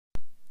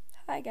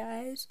Hi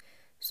guys.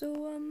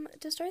 To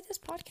start this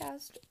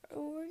podcast,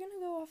 we're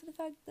gonna go off of the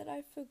fact that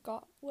I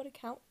forgot what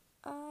account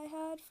I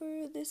had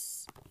for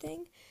this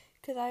thing,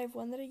 because I have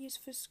one that I use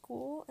for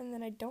school, and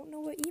then I don't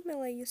know what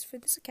email I used for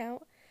this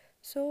account,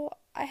 so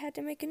I had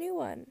to make a new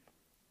one.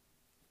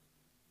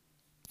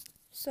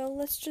 So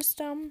let's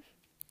just,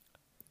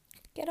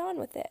 get on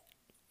with it.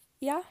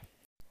 Yeah?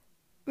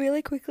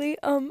 Really quickly,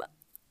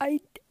 I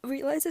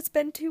realize it's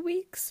been 2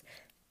 weeks,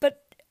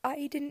 but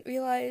I didn't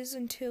realize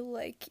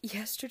until,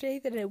 yesterday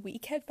that a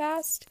week had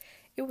passed.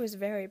 It was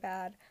very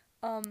bad.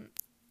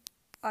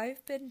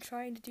 I've been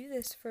trying to do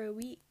this for a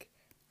week.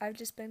 I've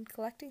just been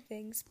collecting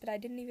things, but I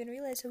didn't even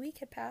realize a week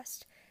had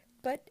passed.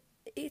 But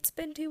it's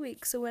been 2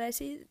 weeks, so when I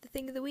see the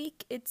thing of the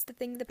week, it's the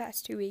thing of the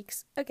past 2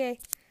 weeks. Okay.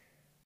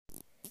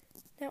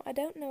 Now, I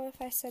don't know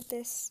if I said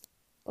this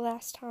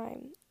last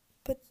time,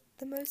 but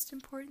the most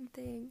important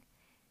thing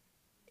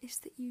is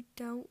that you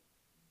don't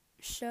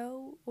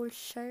show or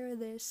share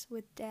this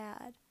with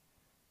Dad,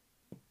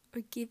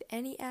 or give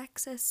any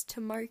access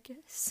to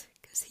Marcus,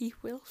 because he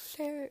will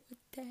share it with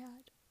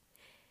Dad,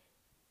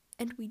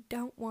 and we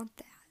don't want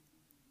that.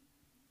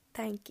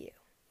 Thank you.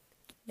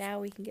 Now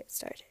we can get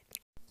started.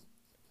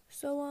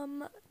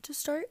 So, to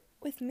start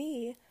with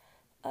me,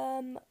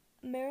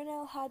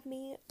 Marinelle had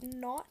me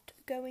not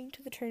going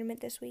to the tournament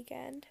this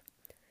weekend,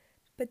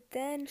 but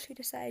then she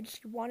decided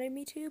she wanted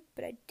me to,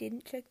 but I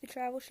didn't check the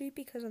travel sheet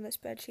because on the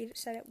spreadsheet it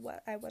said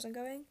I wasn't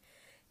going.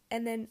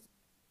 And then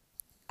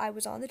I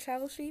was on the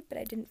travel sheet, but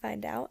I didn't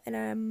find out.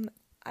 And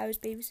I was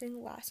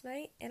babysitting last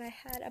night, and I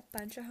had a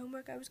bunch of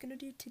homework I was going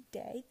to do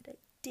today that I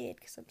did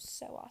because I'm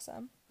so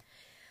awesome.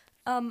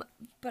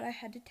 But I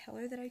had to tell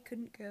her that I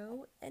couldn't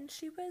go, and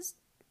she was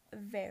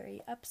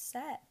very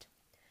upset.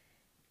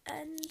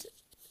 And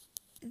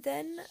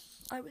then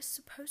I was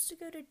supposed to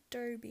go to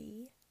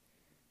Derby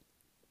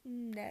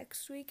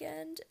next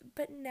weekend,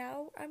 but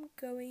now I'm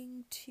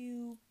going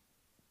to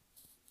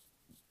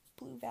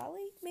Blue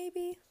Valley,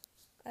 maybe?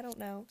 I don't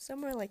know,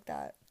 somewhere like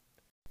that.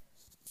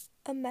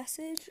 A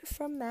message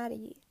from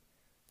Maddie.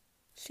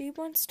 She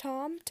wants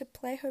Tom to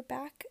play her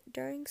back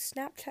during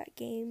Snapchat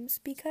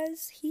games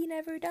because he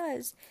never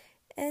does,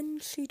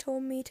 and she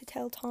told me to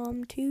tell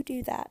Tom to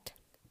do that.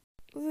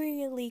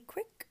 Really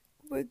quick,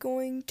 we're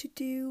going to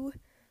do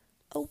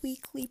a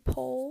weekly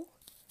poll.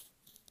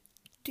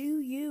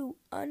 Do you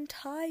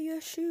untie your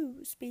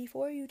shoes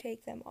before you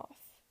take them off?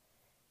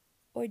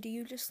 Or do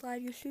you just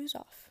slide your shoes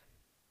off?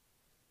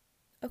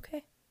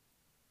 Okay.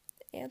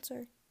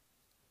 Answer.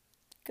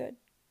 Good.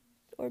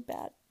 Or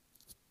bad.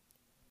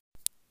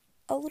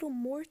 A little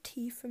more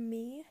tea from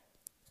me.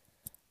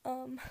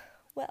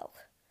 Well,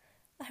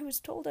 I was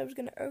told I was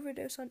going to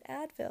overdose on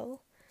Advil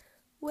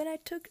when I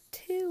took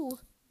 2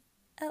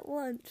 at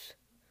lunch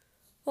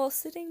while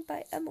sitting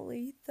by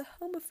Emily, the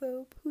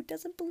homophobe who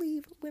doesn't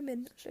believe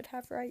women should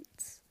have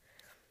rights.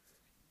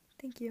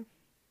 Thank you.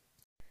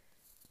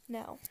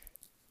 Now,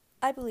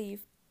 I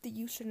believe that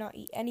you should not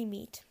eat any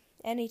meat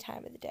any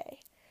time of the day,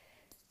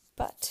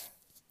 but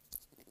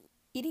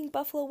eating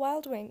Buffalo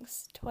Wild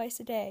Wings twice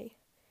a day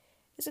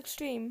is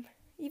extreme,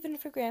 even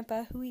for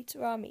Grandpa who eats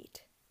raw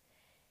meat.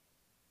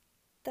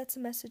 That's a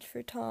message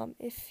for Tom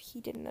if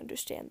he didn't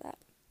understand that.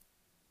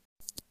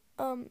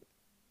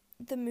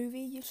 The movie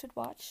you should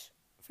watch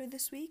for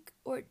this week,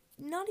 or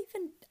not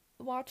even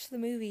watch the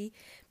movie,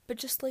 but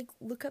just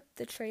look up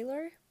the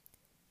trailer,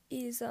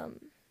 is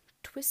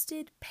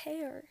Twisted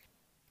Pair.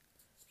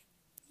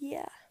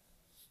 Yeah.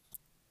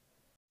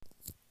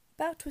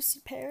 About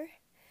Twisted Pair,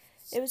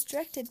 it was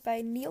directed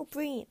by Neil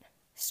Breen.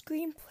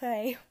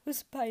 Screenplay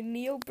was by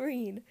Neil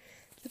Breen.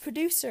 The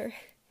producer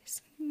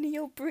is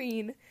Neil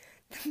Breen.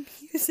 The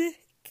music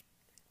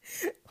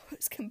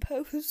was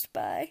composed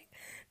by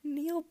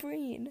Neil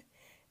Breen.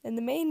 And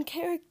the main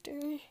character,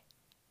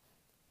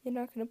 you're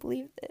not going to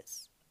believe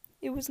this,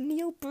 it was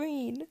Neil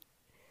Breen.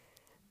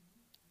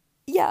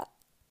 Yeah.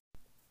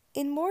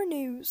 In more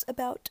news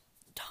about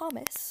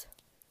Thomas,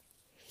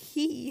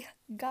 he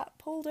got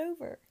pulled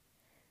over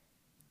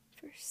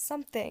for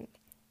something,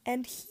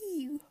 and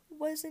he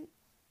wasn't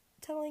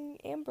telling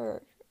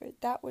Amber.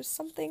 That was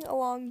something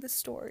along the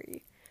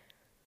story.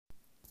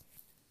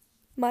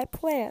 My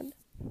plan.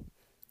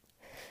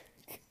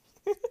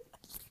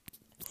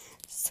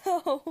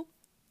 So,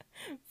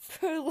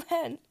 for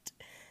Lent,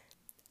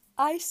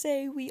 I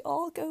say we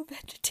all go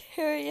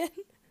vegetarian,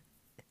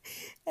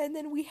 and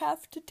then we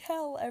have to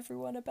tell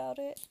everyone about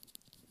it.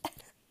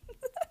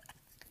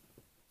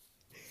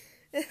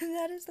 And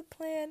that is the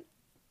plan,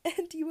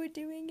 and you are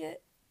doing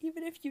it,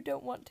 even if you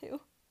don't want to.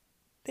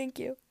 Thank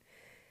you.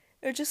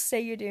 Or just say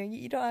you're doing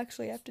it, you don't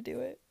actually have to do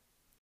it.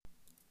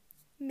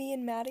 Me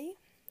and Maddie,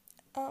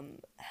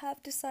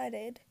 have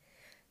decided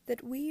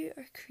that we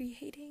are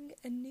creating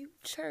a new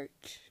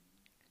church.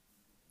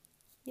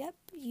 Yep,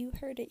 you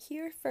heard it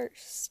here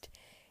first.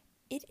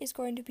 It is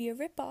going to be a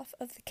ripoff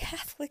of the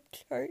Catholic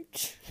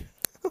Church.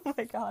 Oh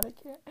my god, I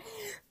can't.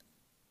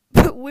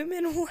 But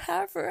women will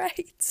have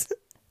rights.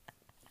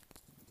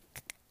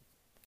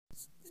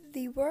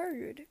 The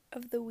word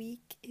of the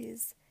week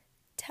is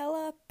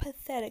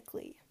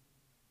telepathetically.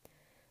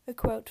 A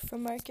quote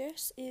from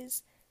Marcus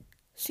is,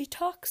 "She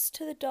talks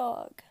to the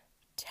dog,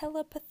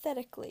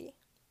 telepathetically."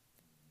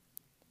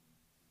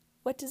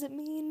 What does it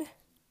mean?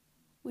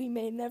 We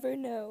may never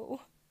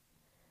know.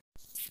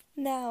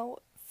 Now,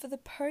 for the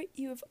part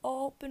you have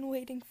all been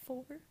waiting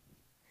for,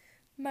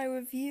 my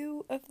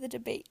review of the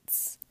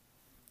debates.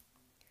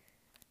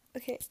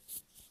 Okay,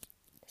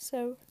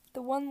 so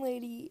the one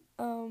lady,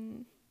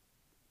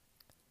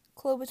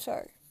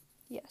 Klobuchar,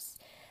 yes,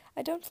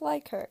 I don't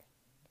like her.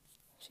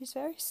 She's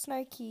very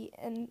snarky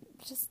and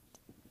just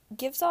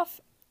gives off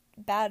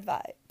bad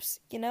vibes,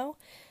 you know?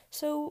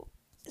 So,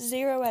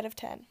 0 out of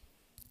 10.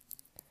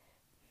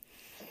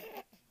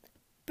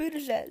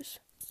 Buttigieg.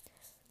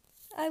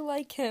 I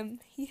like him.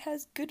 He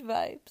has good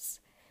vibes.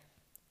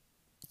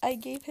 I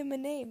gave him a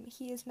name.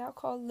 He is now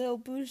called Lil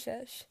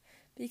Buttigieg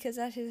because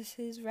that is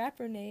his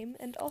rapper name,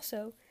 and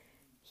also,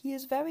 he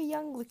is very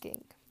young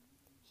looking.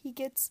 He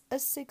gets a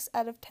 6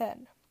 out of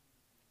 10.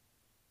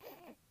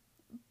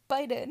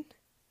 Biden.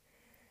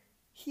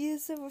 He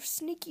is a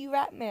sneaky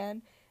rat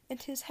man,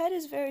 and his head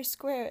is very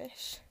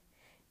squarish.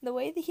 The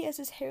way that he has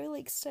his hair,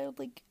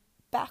 styled,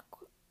 back,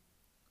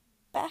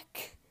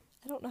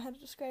 I don't know how to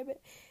describe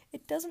it.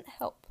 It doesn't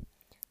help.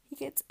 He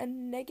gets a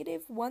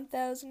negative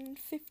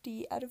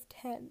 1,050 out of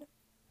 10.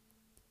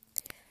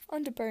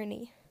 On to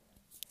Bernie.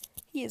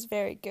 He is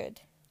very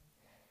good.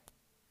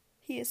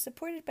 He is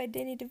supported by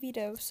Danny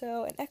DeVito,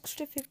 so an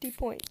extra 50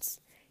 points.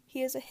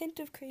 He has a hint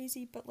of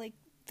crazy, but,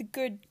 the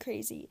good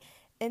crazy.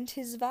 And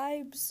his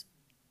vibes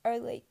are,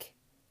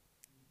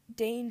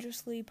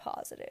 dangerously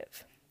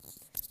positive.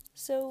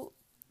 So,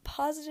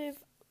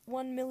 positive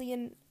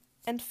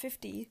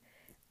 1,050,000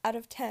 out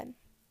of 10.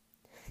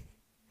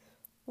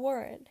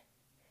 Warren.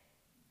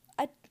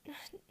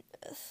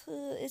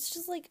 It's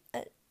just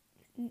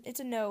it's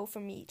a no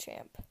for me,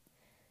 champ.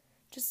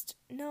 Just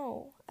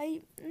no.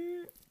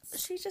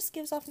 She just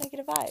gives off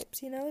negative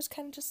vibes, it's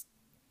kind of just,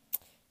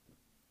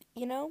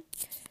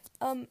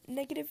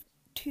 negative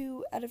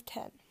 2 out of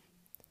 10.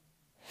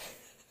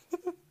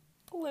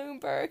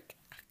 Bloomberg.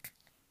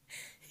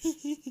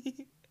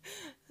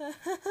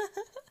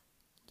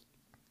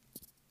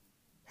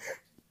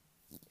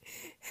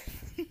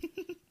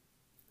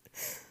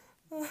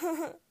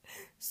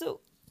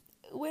 So,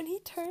 when he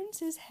turns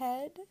his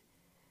head,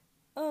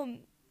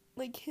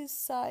 his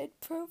side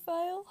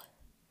profile,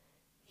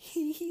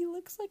 he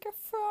looks like a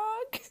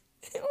frog.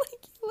 He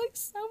looks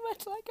so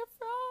much like a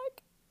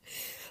frog.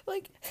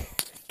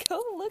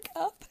 Go look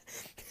up.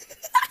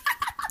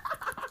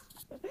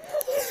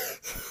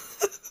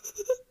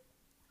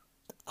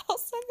 I'll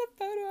send the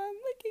photo I'm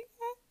looking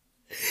at.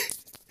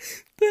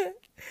 But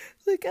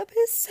look up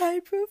his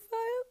side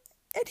profile,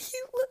 and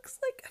he looks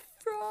like a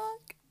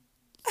frog.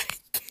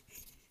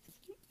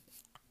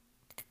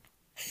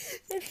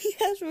 And he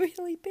has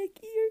really big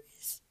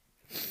ears.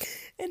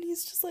 And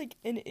he's just an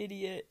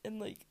idiot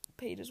and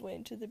paid his way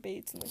into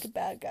debates and a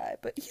bad guy.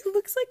 But he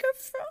looks like a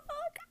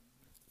frog.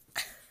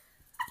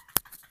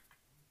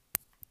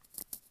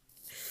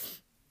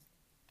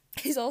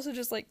 He's also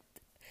just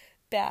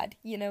bad,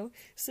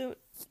 So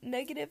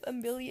negative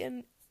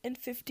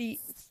 1,050,000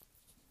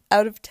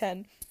 out of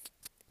 10.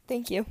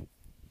 Thank you.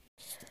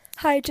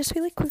 Hi, just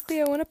really quickly,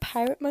 I want a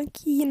pirate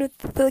monkey,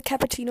 the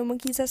cappuccino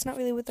monkeys. That's not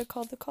really what they're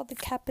called. They're called the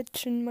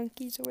capuchin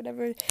monkeys or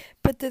whatever.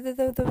 But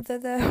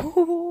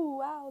oh,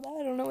 wow,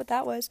 I don't know what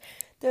that was.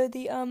 They're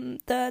the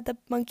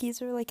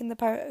monkeys are in the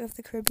Pirate of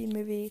the Caribbean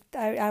movie.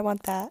 I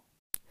want that.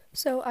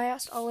 So I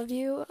asked all of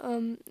you,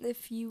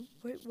 if you,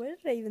 what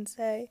did I even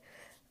say?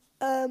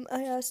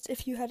 I asked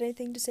if you had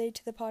anything to say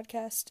to the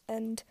podcast,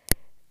 and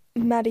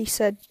Maddie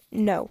said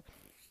no.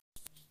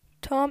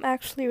 Tom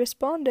actually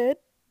responded.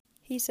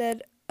 He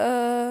said,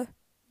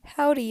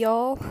 howdy,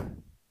 y'all.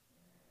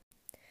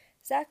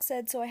 Zach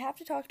said, so I have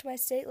to talk to my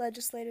state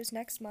legislators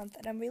next month,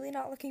 and I'm really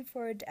not looking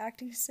forward to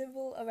acting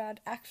civil around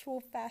actual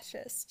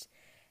fascists.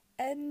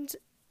 And,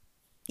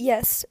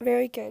 yes,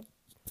 very good.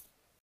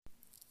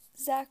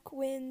 Zach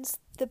wins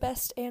the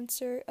best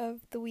answer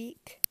of the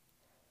week.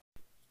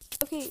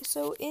 Okay,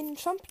 so in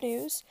Trump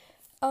news,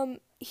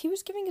 he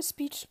was giving a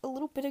speech a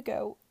little bit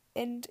ago,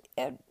 and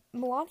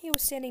Melania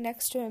was standing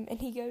next to him,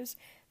 and he goes,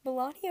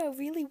 Melania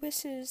really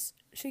wishes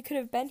she could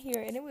have been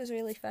here, and it was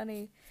really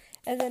funny.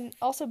 And then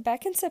also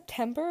back in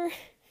September,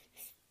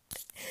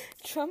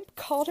 Trump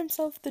called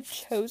himself the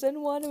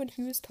chosen one when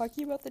he was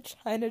talking about the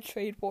China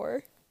trade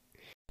war.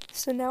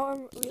 So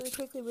now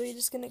we're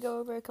just going to go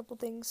over a couple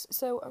things.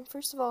 So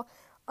first of all,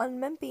 on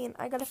Membean,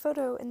 I got a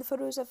photo, and the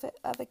photo is of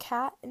a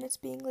cat, and it's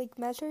being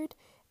measured,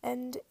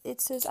 and it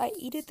says, I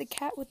eated the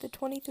cat with the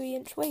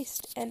 23-inch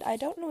waist, and I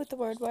don't know what the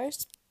word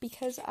was,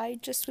 because I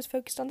just was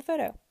focused on the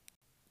photo.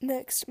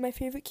 Next, my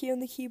favorite key on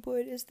the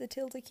keyboard is the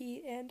tilde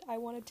key, and I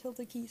want a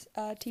tilde key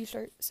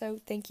t-shirt, so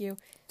thank you.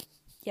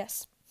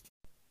 Yes.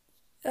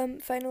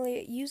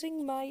 Finally,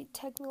 using my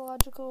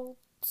technological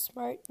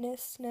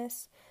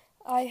smartness,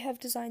 I have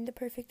designed the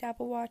perfect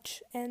Apple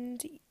Watch,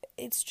 and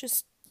it's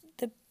just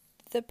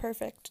the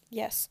perfect,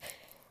 yes.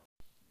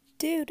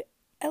 Dude,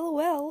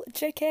 LOL,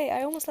 JK,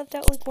 I almost left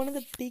out one of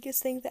the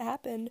biggest things that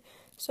happened.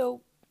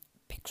 So,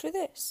 picture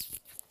this.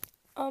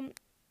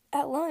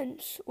 At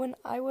lunch, when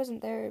I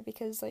wasn't there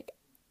because, like,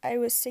 I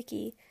was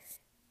sicky,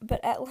 but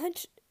at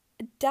lunch,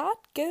 Dad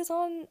goes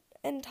on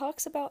and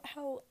talks about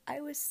how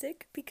I was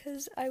sick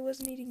because I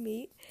wasn't eating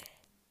meat.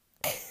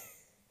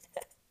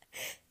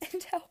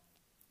 And how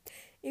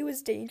it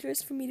was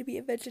dangerous for me to be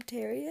a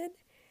vegetarian.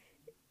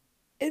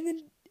 And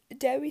then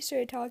Debbie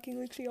started talking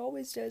like she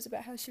always does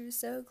about how she was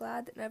so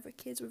glad that none of her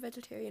kids were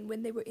vegetarian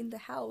when they were in the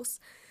house.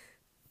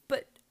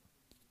 But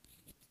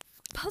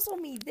puzzle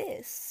me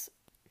this.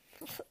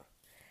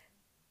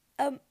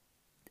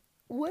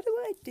 What do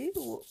I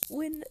do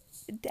when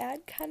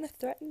Dad kind of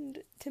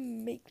threatened to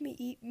make me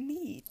eat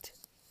meat?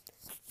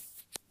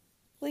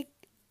 Like,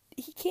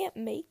 he can't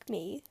make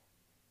me.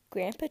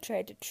 Grandpa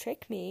tried to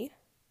trick me,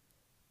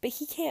 but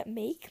he can't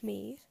make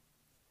me.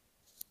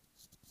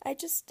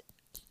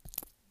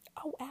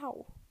 Oh,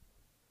 ow.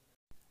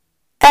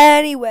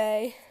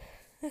 Anyway,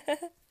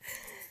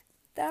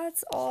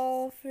 that's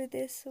all for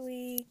this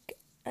week.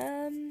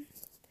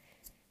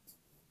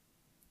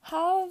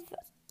 Have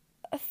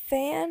a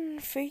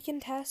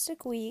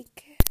fan-freaking-tastic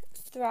week.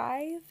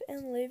 Thrive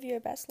and live your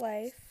best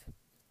life.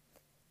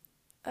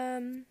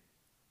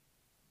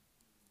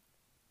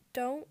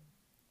 Don't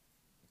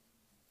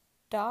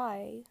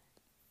die,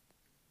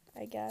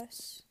 I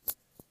guess.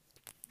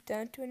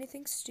 Don't do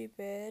anything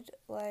stupid,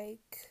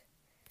 like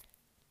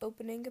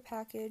opening a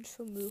package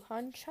from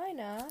Wuhan,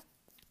 China.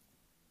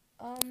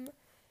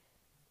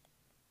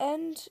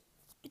 And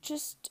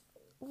just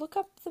look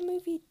up the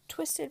movie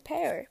Twisted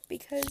Pair,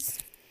 because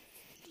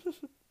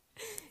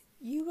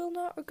you will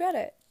not regret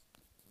it.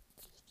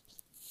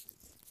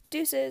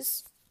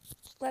 Deuces.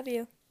 Love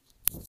you.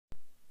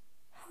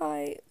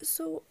 Hi,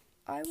 so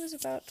I was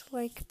about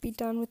to, be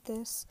done with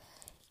this,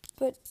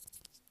 but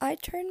I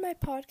turned my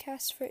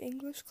podcast for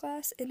English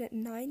class in at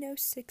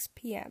 9:06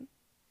 p.m.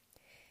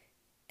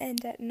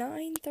 And at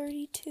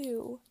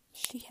 9:32,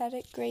 she had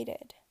it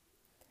graded.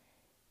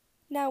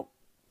 Now,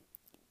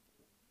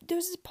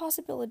 there's a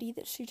possibility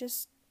that she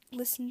just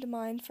listened to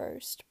mine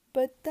first,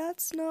 but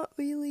that's not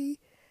really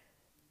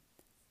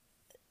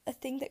a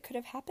thing that could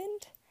have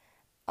happened.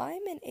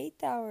 I'm an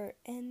 8th hour,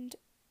 and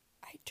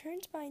I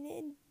turned mine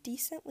in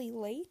decently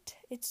late.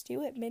 It's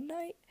due at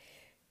midnight.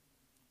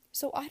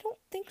 So I don't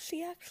think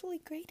she actually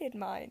graded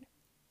mine.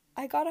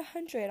 I got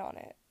 100 on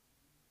it.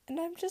 And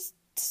I'm just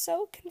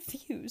so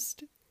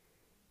confused.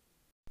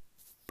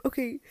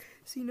 Okay,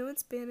 so you know in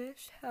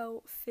Spanish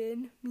how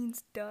fin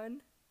means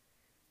done?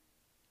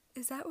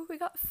 Is that where we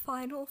got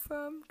final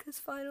from? Because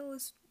final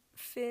is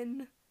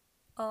fin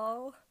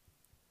all.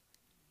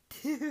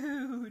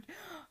 Dude.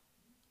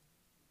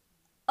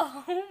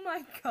 Oh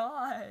my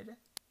god.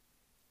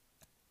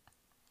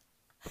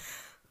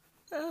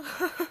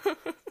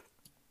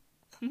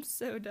 I'm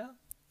so dumb.